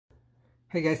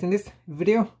Hey guys, in this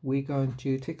video we're going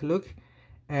to take a look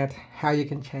at how you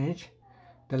can change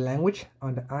the language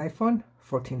on the iPhone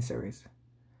 14 series.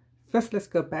 First, let's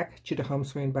go back to the home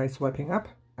screen by swiping up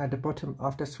at the bottom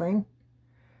of the screen.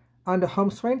 On the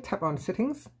home screen, tap on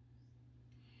Settings.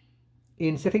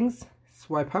 In Settings,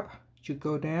 swipe up to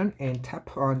go down and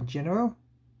tap on General.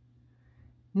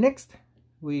 Next,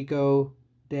 we go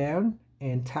down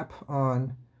and tap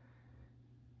on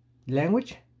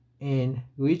Language and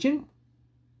Region.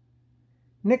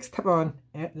 Next, tap on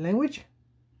Add Language.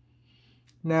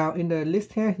 Now in the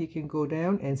list here, you can go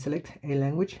down and select a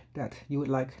language that you would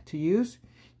like to use.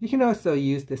 You can also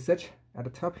use the search at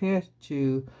the top here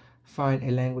to find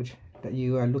a language that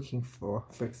you are looking for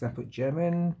example,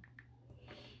 German,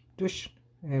 Dutch,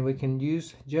 and we can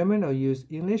use German or use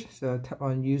English. So tap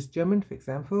on Use German, for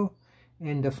example,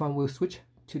 and the phone will switch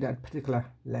to that particular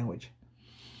language.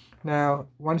 Now,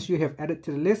 once you have added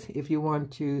to the list, if you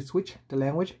want to switch the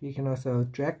language, you can also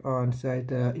drag on, say,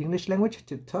 the English language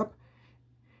to the top,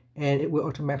 and it will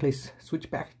automatically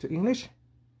switch back to English.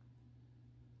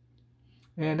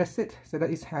 And that's it. So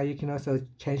that is how you can also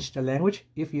change the language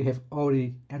if you have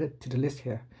already added to the list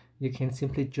here. You can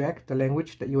simply drag the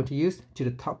language that you want to use to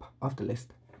the top of the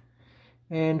list.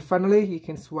 And finally, you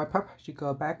can swipe up to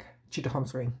go back to the home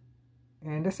screen.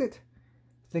 And that's it.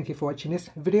 Thank you for watching this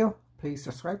video. Please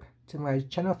subscribe to my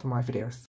channel for more videos.